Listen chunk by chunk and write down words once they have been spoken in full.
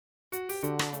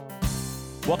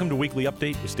Welcome to Weekly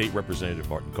Update with State Representative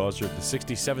Martin Causer, the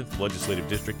 67th Legislative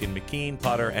District in McKean,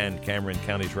 Potter, and Cameron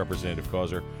Counties. Representative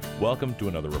Causer, welcome to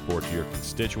another report to your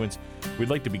constituents.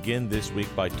 We'd like to begin this week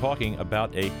by talking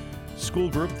about a school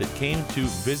group that came to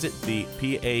visit the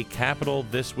PA Capitol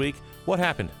this week. What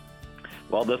happened?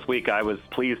 Well, this week I was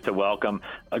pleased to welcome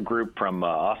a group from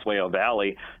Oswego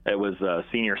Valley. It was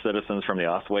senior citizens from the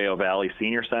Oswego Valley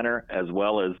Senior Center, as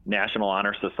well as National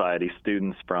Honor Society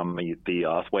students from the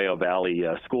Oswego Valley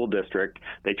School District.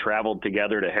 They traveled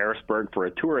together to Harrisburg for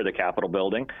a tour of the Capitol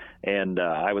building, and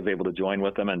I was able to join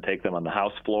with them and take them on the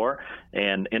House floor.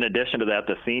 And in addition to that,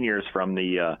 the seniors from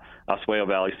the Oswego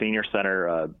Valley Senior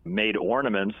Center made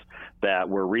ornaments that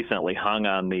were recently hung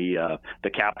on the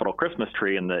Capitol Christmas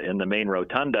tree in the main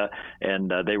rotunda,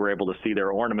 and they were able to see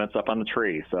their ornaments up on the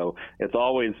tree. So it's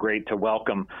always great to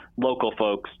welcome local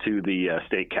folks to the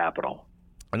state capitol.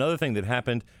 Another thing that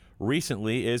happened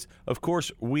recently is, of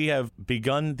course, we have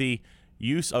begun the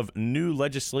use of new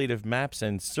legislative maps,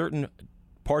 and certain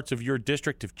parts of your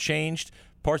district have changed.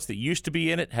 Parts that used to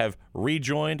be in it have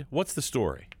rejoined. What's the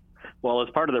story? Well,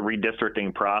 as part of the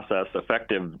redistricting process,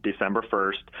 effective December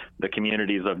 1st, the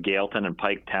communities of Gailton and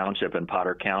Pike Township in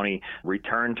Potter County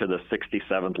returned to the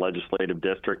 67th Legislative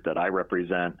District that I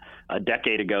represent. A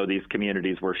decade ago, these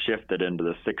communities were shifted into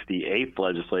the 68th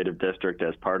Legislative District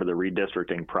as part of the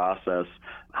redistricting process.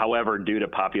 However, due to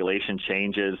population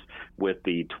changes with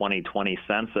the 2020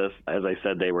 census, as I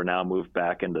said, they were now moved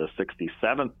back into the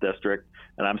 67th District.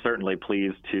 And I'm certainly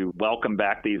pleased to welcome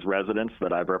back these residents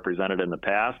that I've represented in the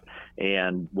past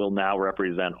and will now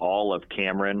represent all of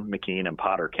Cameron, McKean, and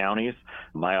Potter counties.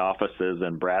 My offices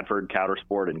in Bradford,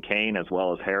 Coudersport, and Kane, as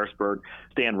well as Harrisburg,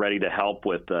 stand ready to help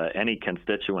with any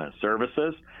constituent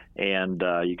services. And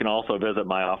you can also visit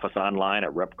my office online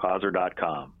at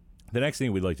repcauser.com. The next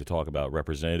thing we'd like to talk about,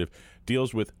 Representative,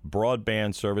 deals with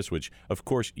broadband service, which, of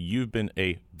course, you've been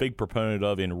a big proponent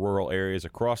of in rural areas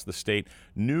across the state.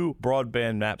 New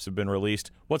broadband maps have been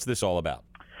released. What's this all about?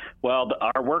 Well,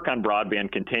 our work on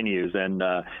broadband continues, and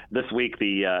this week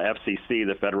the FCC,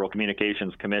 the Federal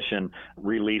Communications Commission,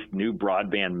 released new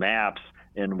broadband maps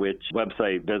in which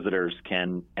website visitors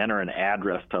can enter an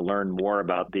address to learn more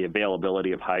about the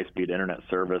availability of high-speed internet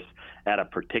service at a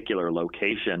particular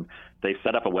location. They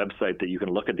set up a website that you can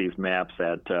look at these maps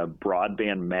at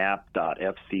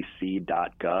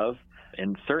broadbandmap.fcc.gov.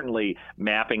 And certainly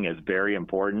mapping is very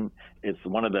important. It's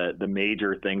one of the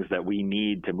major things that we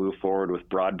need to move forward with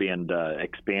broadband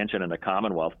expansion in the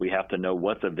Commonwealth. We have to know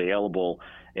what's available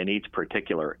in each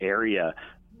particular area.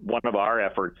 One of our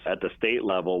efforts at the state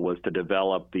level was to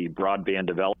develop the Broadband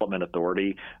Development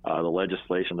Authority, the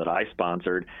legislation that I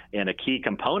sponsored. And a key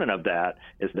component of that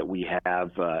is that we have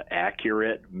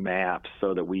accurate maps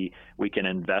so that we can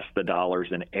invest the dollars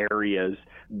in areas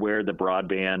where the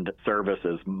broadband service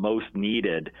is most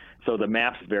needed. So the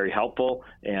map's very helpful,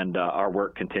 and our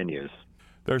work continues.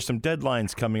 There are some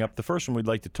deadlines coming up. The first one we'd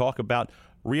like to talk about,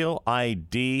 Real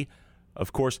ID.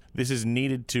 Of course, this is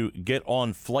needed to get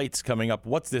on flights coming up.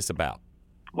 What's this about?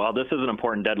 Well, this is an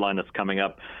important deadline that's coming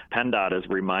up. PennDOT is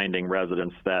reminding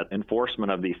residents that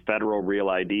enforcement of the Federal Real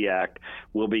ID Act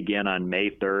will begin on May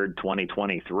 3rd,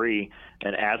 2023.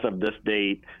 And as of this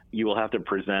date, you will have to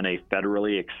present a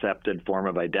federally accepted form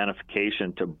of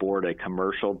identification to board a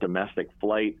commercial domestic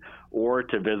flight or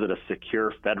to visit a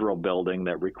secure federal building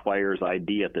that requires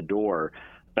ID at the door.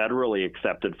 Federally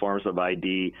accepted forms of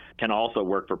ID can also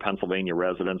work for Pennsylvania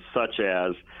residents, such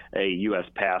as a U.S.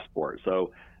 passport.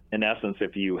 So, in essence,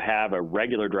 if you have a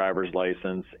regular driver's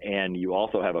license and you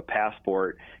also have a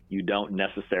passport, you don't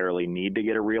necessarily need to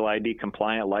get a Real ID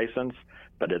compliant license,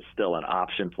 but it's still an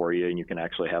option for you, and you can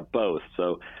actually have both.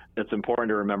 So it's important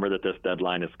to remember that this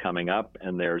deadline is coming up,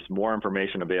 and there's more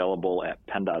information available at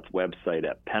PennDOT's website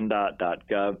at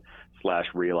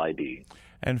penndot.gov/realid.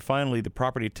 And finally, the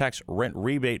property tax rent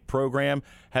rebate program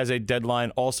has a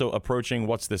deadline also approaching.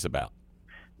 What's this about?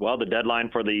 Well, the deadline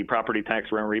for the property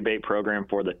tax rent rebate program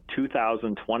for the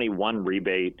 2021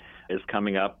 rebate is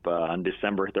coming up on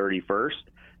December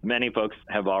 31st. Many folks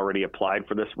have already applied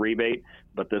for this rebate,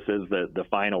 but this is the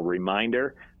final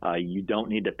reminder. You don't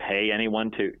need to pay anyone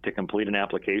to complete an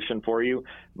application for you.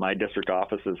 My district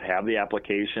offices have the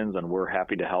applications, and we're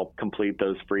happy to help complete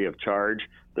those free of charge.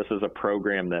 This is a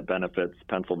program that benefits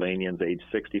Pennsylvanians age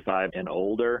 65 and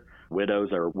older,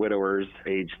 widows or widowers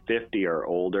age 50 or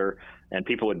older, and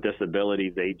people with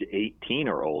disabilities age 18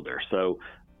 or older. So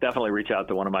definitely reach out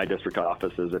to one of my district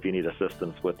offices if you need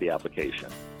assistance with the application.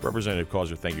 Representative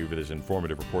Causer, thank you for this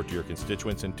informative report to your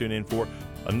constituents, and tune in for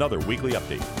another weekly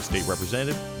update with State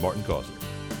Representative Martin Causer.